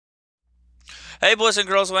Hey boys and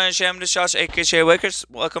girls, my name is Sham, this is Josh, aka Wakers.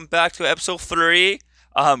 Welcome back to episode 3.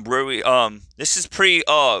 Where we this is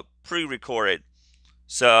pre-recorded.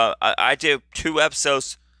 So I did 2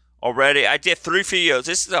 episodes already. I did 3 videos.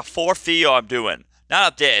 This is the 4th video I'm doing.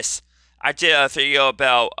 Not of this. I did a video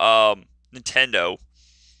about Nintendo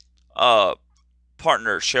uh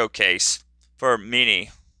partner showcase for Mini.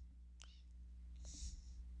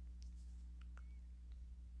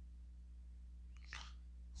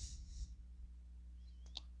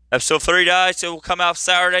 Episode 3, guys, it will come out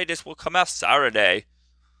Saturday. This will come out Saturday.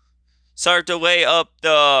 Sorry to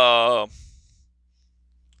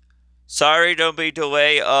be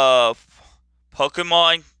delay of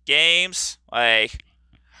Pokemon games like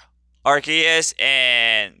Arceus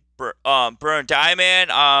and Burn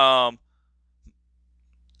Diamond. I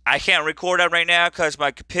can't record that right now because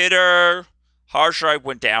my computer hard drive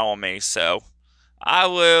went down on me. So I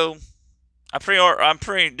will. I'm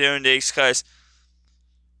pretty doing these because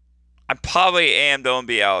I probably am going to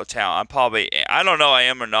be out of town. I don't know I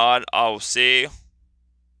am or not. I'll see.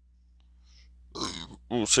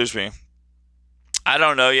 Ooh, excuse me. I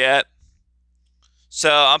don't know yet.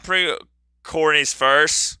 So I'm pre-recording these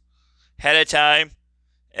first, ahead of time.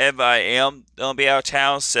 If I am gonna be out of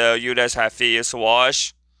town, so you guys have videos to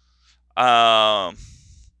watch. Um,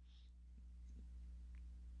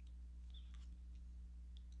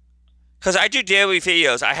 cause I do daily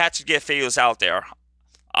videos. I had to get videos out there.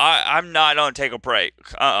 I'm not gonna take a break.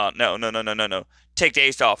 No, no, no, no, no, no. Take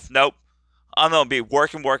days off. Nope. I'm gonna be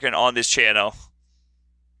working on this channel.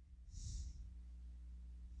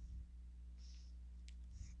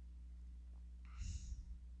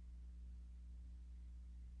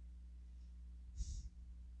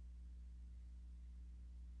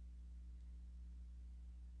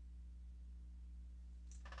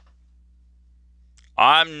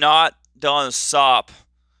 I'm not gonna stop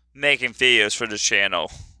making videos for this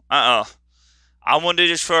channel. I want to do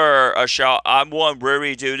this for a show. I want to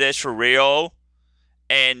really do this for real,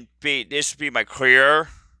 and this be my career.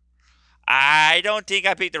 I don't think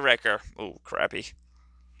I beat the record. Oh, crappy.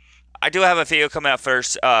 I do have a video coming out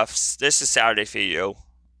first. This is Saturday video.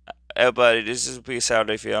 Everybody, this is be a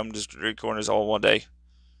Saturday video. I'm just recording this all one day.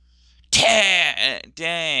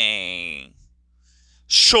 Dang.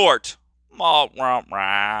 Short.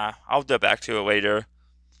 I'll get back to it later.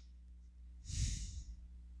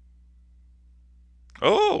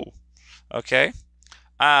 Oh, okay.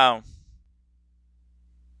 Um,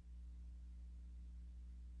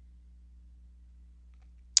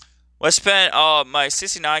 let's spend my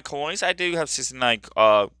 69 coins. I do have 69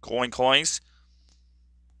 coins.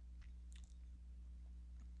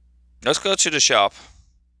 Let's go to the shop.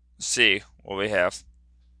 See what we have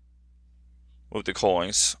with the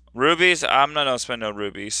coins. Rubies, I'm not gonna spend no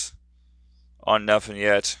rubies on nothing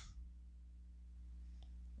yet.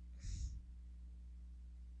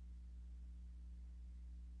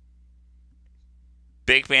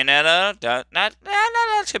 Big banana, not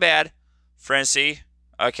too bad. Frenzy,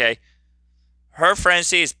 okay. Her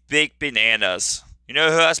frenzy is big bananas. You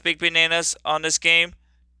know who has big bananas on this game?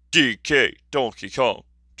 DK, Donkey Kong,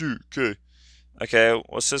 DK. Okay,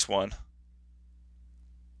 what's this one?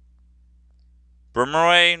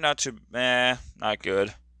 Boomerang, not too, not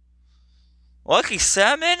good. Lucky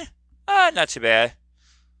Salmon? Not too bad.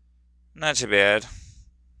 Not too bad.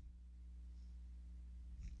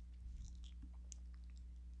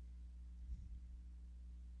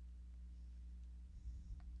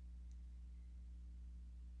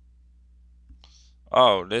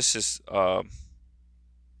 Oh, this is, I'm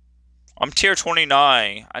tier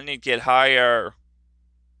 29. I need to get higher.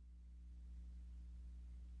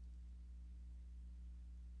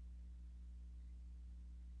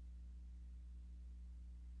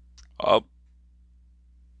 Oh.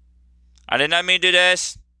 I did not mean to do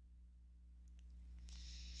this.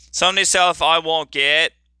 Some of this stuff I won't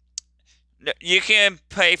get. You can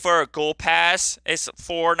pay for a gold pass. It's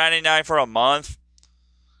 $4.99 for a month.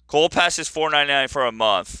 Gold pass is $4.99 for a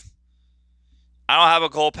month. I don't have a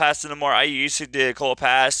gold pass anymore. I used to do a gold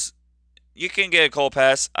pass. You can get a gold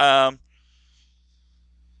pass. Not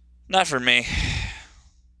for me.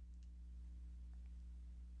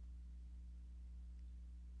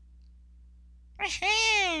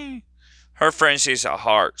 Her frenzies are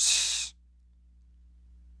hearts.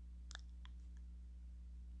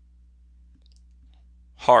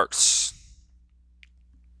 Hearts.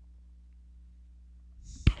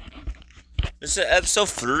 This is episode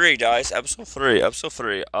 3, guys. Episode 3. Episode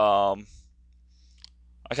 3.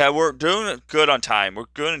 Okay, we're doing good on time. We're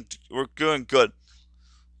doing good.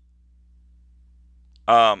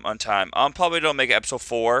 On time. I'm probably gonna make episode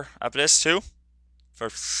 4 after this too,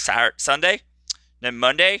 for Sunday. then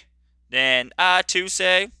Monday, then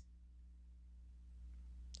Tuesday.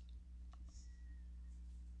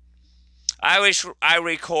 I wish I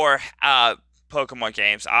record Pokemon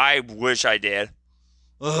games. I wish I did.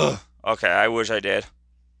 Ugh. Okay, I wish I did.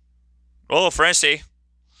 Oh, Frenzy.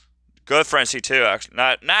 Good Frenzy too, actually.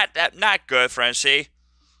 Not good Frenzy.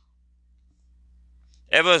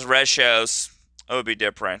 If it was red shows, it would be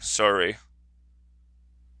different. Sorry.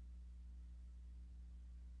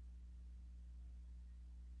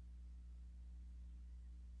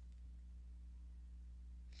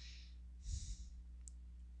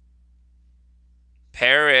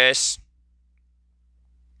 Paris.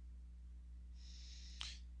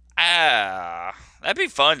 That'd be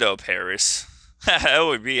fun though, Paris. That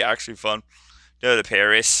would be actually fun. Go to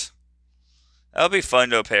Paris. That would be fun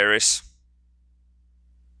though, Paris.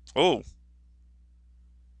 Oh.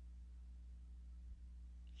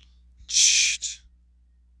 Shh.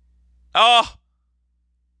 Oh.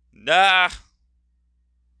 Nah.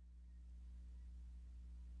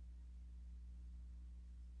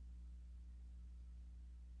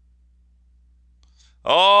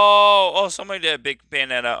 Oh, somebody did a big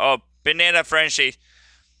banana. Oh, banana Frenchie.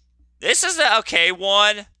 This is the okay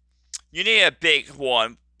one. You need a big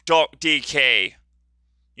one. Dark DK.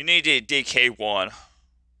 You need a DK one.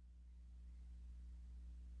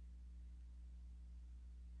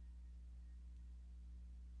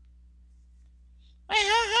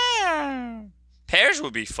 Paris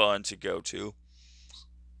would be fun to go to.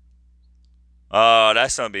 Oh,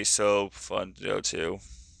 that's gonna be so fun to go to.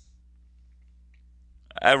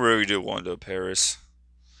 I really do want to go to Paris.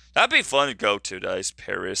 That'd be fun to go to, guys.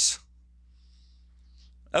 Paris.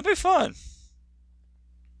 That'd be fun.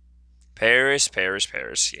 Paris, Paris,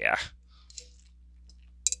 Paris. Yeah.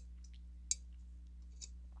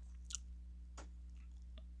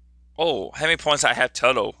 Oh, how many points I have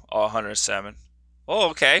total? Oh, 107. Oh,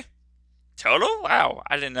 okay. Total? Wow.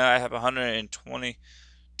 I didn't know I have 120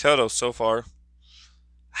 total so far.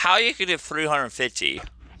 How you could have 350?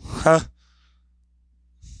 Huh?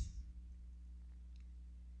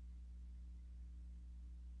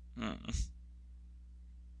 Hmm.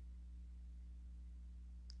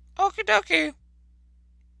 Okie dokie.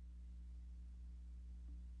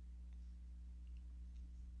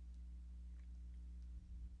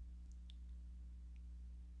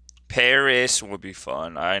 Paris would be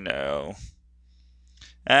fun. I know.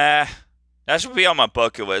 That should be on my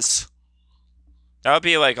bucket list. That would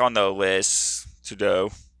be like on the list to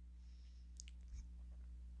do.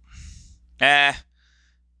 I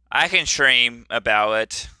can stream about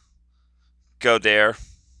it. Go there.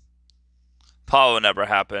 Probably will never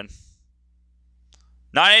happen.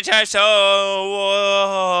 Not anytime soon.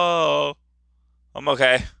 Whoa. I'm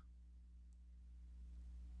okay.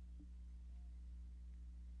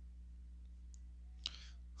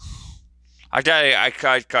 I thought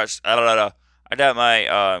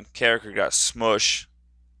my character got smushed.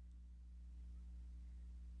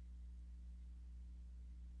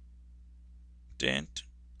 Didn't.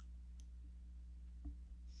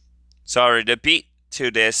 Sorry, the beat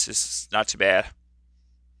to this is not too bad.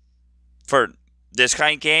 For this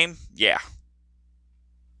kind of game, yeah.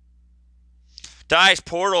 Dice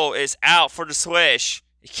Portal is out for the Switch.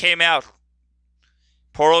 It came out.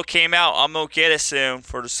 Portal came out. I'm gonna get it soon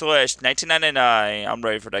for the Switch. 1999. I'm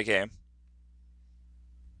ready for that game.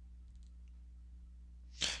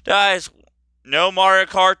 Guys, no Mario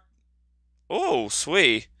Kart. Oh,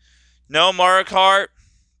 sweet. No Mario Kart.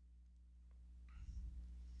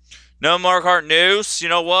 No Mario Kart news. You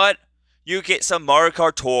know what? You get some Mario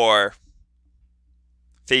Kart Tour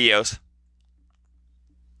videos.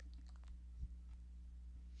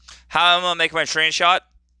 How am I gonna make my screenshot?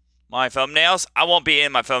 My thumbnails? I won't be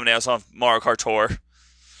in my thumbnails on Mario Kart Tour.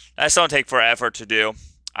 That's gonna take forever to do.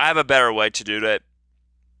 I have a better way to do that.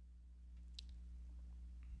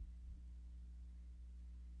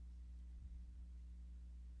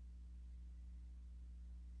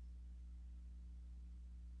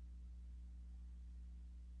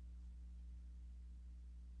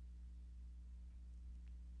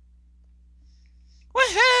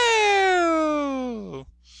 Woohoo!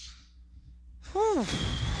 Whew.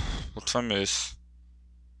 What time is?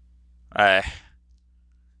 Alright.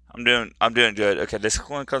 I'm doing good. Okay, this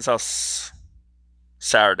one comes out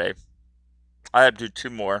Saturday. I have to do 2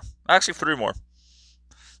 more. Actually 3 more.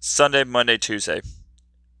 Sunday, Monday, Tuesday.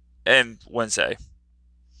 And Wednesday.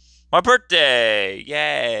 My birthday!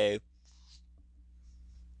 Yay!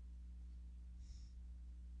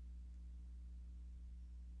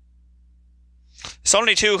 It's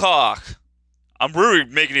only 2 o'clock. I'm really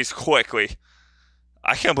making these quickly.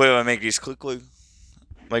 I can't believe I make these quickly.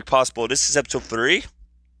 like possible. This is episode 3.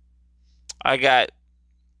 I got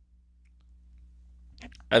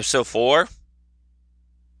episode 4.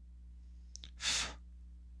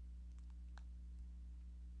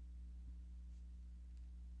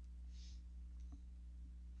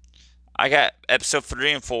 I got episode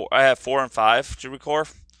 3 and 4. I have 4 and 5 to record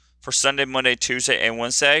for Sunday, Monday, Tuesday, and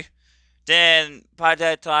Wednesday. Then by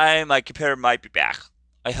that time, my computer might be back.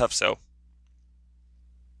 I hope so.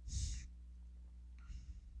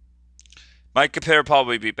 My computer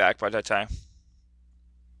probably be back by that time.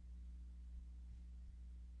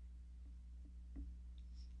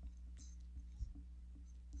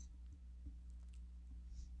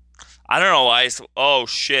 I don't know why it's. Oh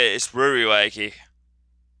shit! It's really laggy.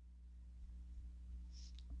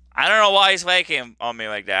 I don't know why he's waking on me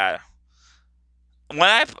like that.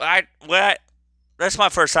 That's my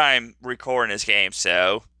first time recording this game,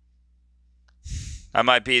 so that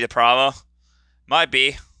might be the problem. Might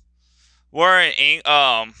be. We're in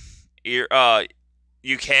UK.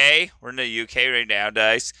 We're in the UK right now,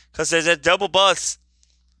 guys, because there's a double bus.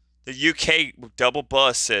 The UK double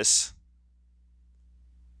bus is.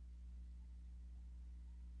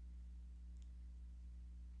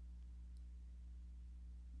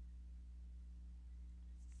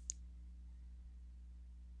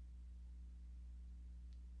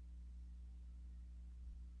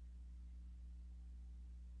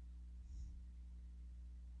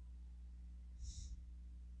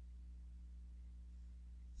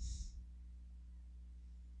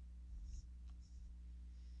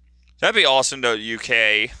 That'd be awesome, though,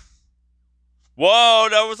 UK. Whoa,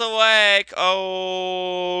 that was a lag.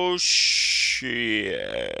 Oh,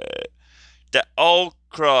 shit. Oh,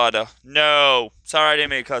 crud. No. Sorry, I didn't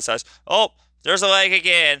mean to cuss us. Oh, there's a lag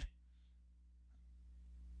again.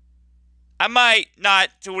 I might not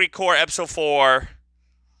to record episode 4.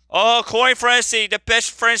 Oh, Coin Frenzy, the best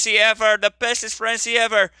frenzy ever. The bestest frenzy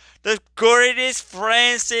ever. The greatest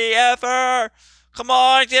frenzy ever. Come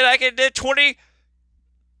on, did I get the 20...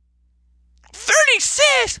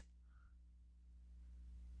 36!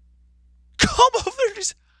 Come on,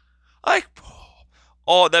 36.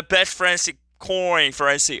 Oh, the best frenzy. Coin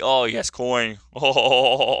frenzy. Oh, yes, coin.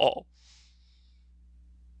 Oh.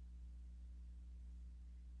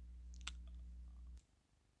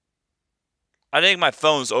 I think my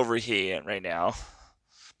phone's overheating right now.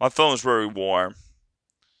 My phone's very warm.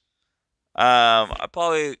 I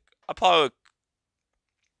probably. I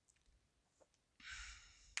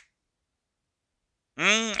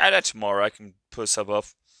got tomorrow. I can put stuff up.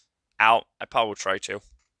 Out. I probably will try to.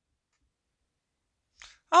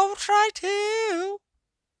 I will try to.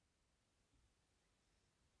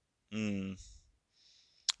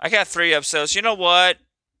 I got 3 episodes. You know what?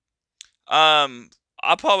 I'll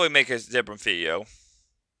probably make a different video.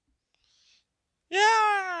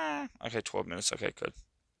 Yeah. Okay, 12 minutes. Okay, good.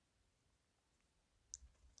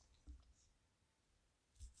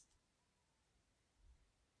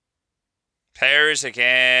 Paris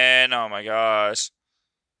again. Oh my gosh.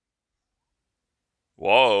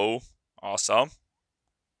 Whoa. Awesome.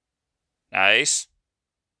 Nice.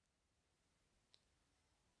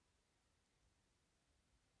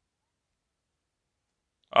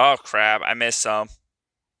 Oh crap, I missed some.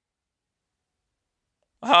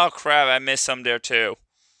 Oh crap, I missed some there too.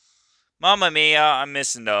 Mamma mia, I'm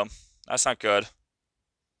missing them. That's not good.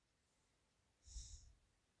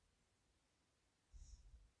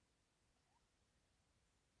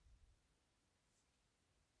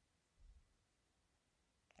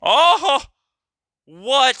 Oh!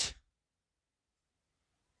 What?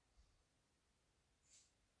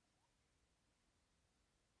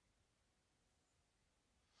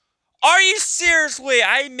 Are you seriously?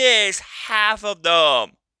 I missed half of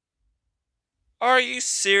them. Are you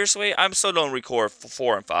seriously? I'm still don't record for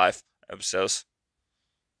 4 and 5 episodes.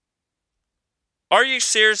 Are you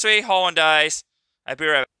seriously? Hold on, guys. I'll be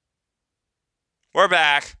right back. We're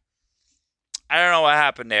back. I don't know what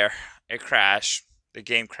happened there. It crashed. The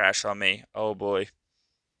game crashed on me. Oh boy.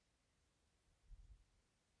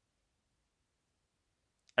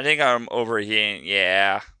 I think I'm overheating.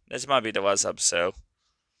 Yeah. This might be the last episode.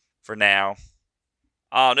 For now.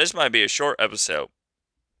 Oh, this might be a short episode.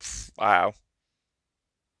 Wow.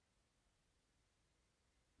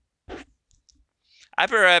 I'll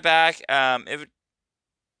be right back.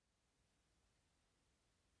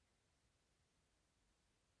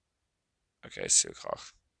 Okay, 2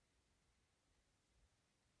 o'clock.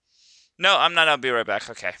 No, I'm not. I'll be right back.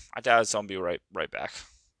 Okay, I thought I was gonna be right back.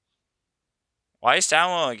 Why is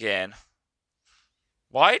downloading again?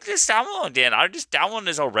 Why is this downloading again? I just downloaded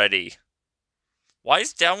this already. Why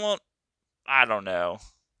is download? I don't know.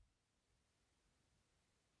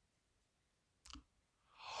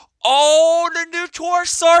 Oh, the new tour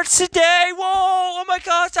starts today. Whoa! Oh my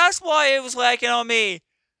gosh, that's why it was lagging on me.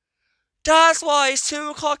 That's why it's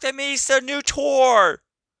 2 o'clock. That means the new tour.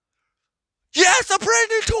 Yes, a brand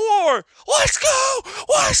new tour. Let's go.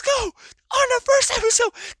 Let's go. On the first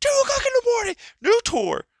episode, 2 o'clock in the morning. New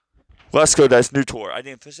tour. Let's go, guys. New tour. I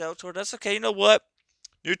didn't finish that tour. That's okay. You know what?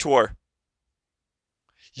 New tour.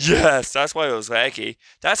 Yes, that's why it was laggy.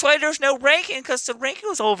 That's why there's no ranking, because the ranking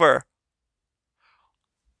was over.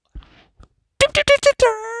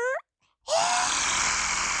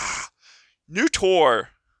 New tour.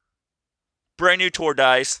 Brand new tour,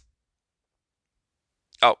 guys.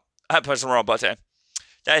 Oh, I pressed the wrong button.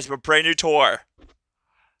 That is a brand new tour.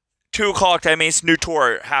 2 o'clock, that means new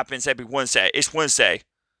tour happens every Wednesday. It's Wednesday.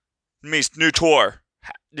 It means new tour.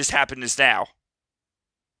 This happens now.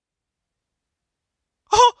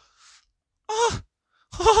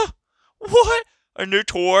 What? A new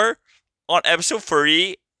tour on episode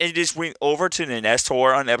 3 and just went over to the next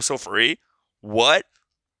tour on episode 3? What?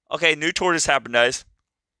 Okay, new tour just happened, guys.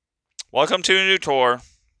 Welcome to a new tour.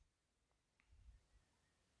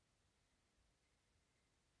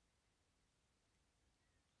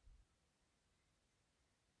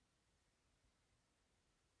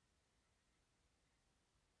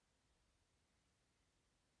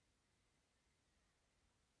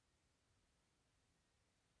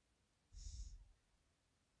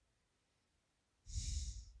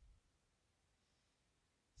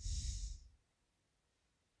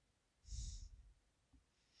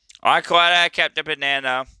 I'm glad I kept the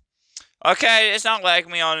banana. Okay, it's not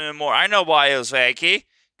lagging me on anymore. I know why it was laggy.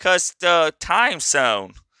 Because the time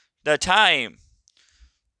zone. The time.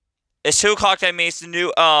 It's 2 o'clock, that means the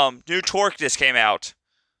new tour just came out.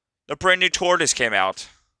 The brand new tour just came out.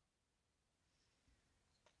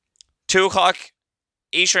 2 o'clock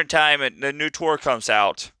Eastern time and the new tour comes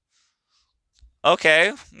out.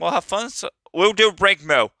 Okay, we'll have fun. So we'll do rank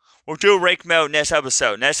mode. We'll do rank mode next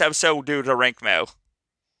episode. Next episode we'll do the rank mode.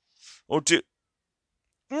 We'll do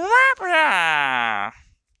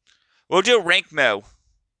rank mode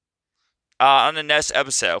on the next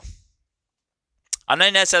episode. On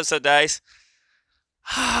the next episode, guys.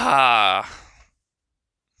 Oh.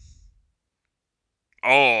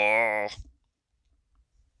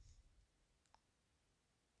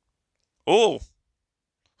 Oh.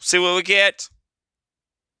 See what we get?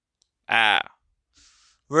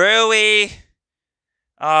 Really?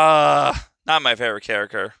 Not my favorite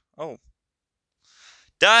character. Oh.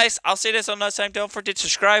 Guys, I'll see this on next time. Don't forget to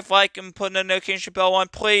subscribe, like, and put the notification bell on,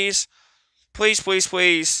 please. Please, please,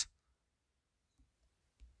 please.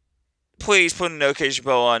 Please put the notification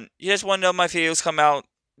bell on. You just want to know my videos come out.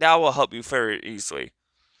 That will help you very easily.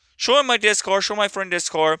 Show my Discord. Show my friend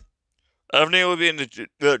Discord. Everything will be in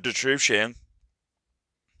the description.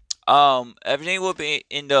 Everything will be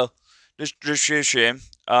in the description.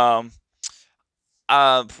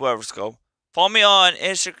 Whatever's go. Follow me on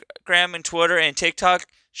Instagram and Twitter and TikTok.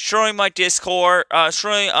 Showing my Discord.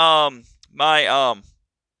 Showing my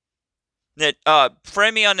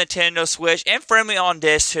friend me on Nintendo Switch and friend me on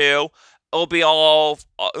this too. It'll be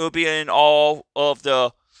in all of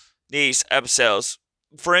these episodes.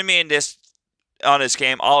 Friend me in this on this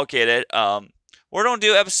game. I'll get it. We're gonna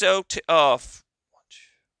do episode okay,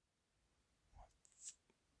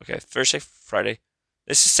 Thursday, Friday.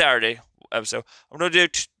 This is Saturday episode. I'm gonna do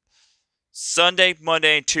Sunday,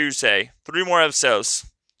 Monday, and Tuesday. 3 more episodes.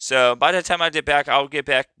 So by the time I get back, I'll get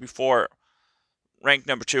back before rank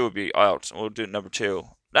number 2 will be out. We'll do number 2.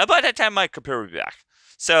 Now by that time, my computer will be back.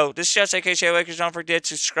 So this is just AKJ Lakers. Don't forget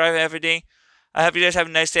to subscribe and everything. I hope you guys have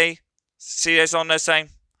a nice day. See you guys all next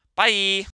time. Bye.